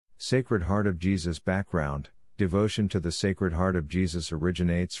Sacred Heart of Jesus. Background: devotion to the Sacred Heart of Jesus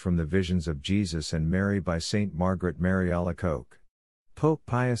originates from the visions of Jesus and Mary by St Margaret Mary Alacoque. Pope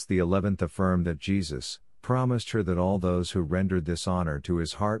Pius XI affirmed that Jesus promised her that all those who rendered this honor to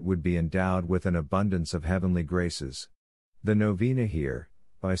his heart would be endowed with an abundance of heavenly graces. The Novena here,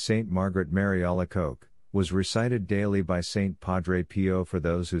 by St Margaret Mary Alacoque, was recited daily by St Padre Pio for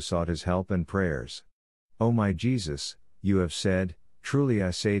those who sought his help and prayers. O my Jesus, you have said, truly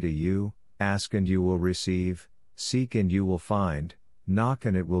I say to you, ask and you will receive, seek and you will find, knock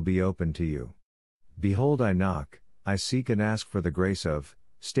and it will be opened to you. Behold, I knock, I seek and ask for the grace of,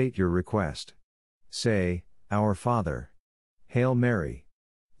 state your request. Say, Our Father. Hail Mary.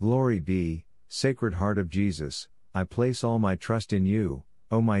 Glory be, Sacred Heart of Jesus, I place all my trust in you,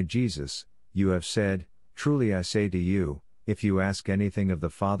 O my Jesus, you have said, truly I say to you, if you ask anything of the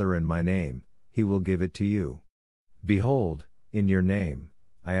Father in my name, he will give it to you. Behold, in your name,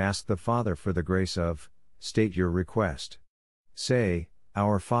 I ask the Father for the grace of, state your request. Say,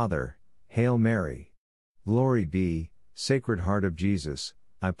 Our Father. Hail Mary. Glory be, Sacred Heart of Jesus,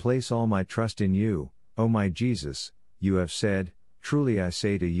 I place all my trust in you, O my Jesus, you have said, truly I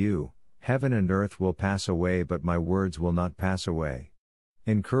say to you, heaven and earth will pass away but my words will not pass away.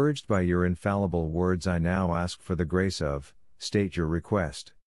 Encouraged by your infallible words I now ask for the grace of, state your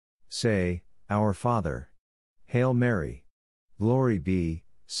request. Say, Our Father. Hail Mary. Glory be,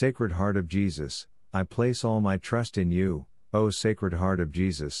 Sacred Heart of Jesus, I place all my trust in you, O Sacred Heart of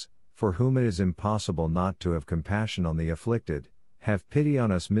Jesus, for whom it is impossible not to have compassion on the afflicted. Have pity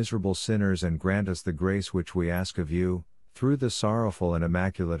on us miserable sinners and grant us the grace which we ask of you, through the sorrowful and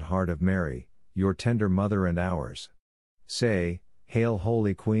immaculate heart of Mary, your tender mother and ours. Say, Hail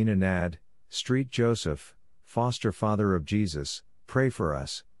Holy Queen and add, Street Joseph, foster father of Jesus, pray for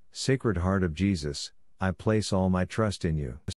us, Sacred Heart of Jesus, I place all my trust in you.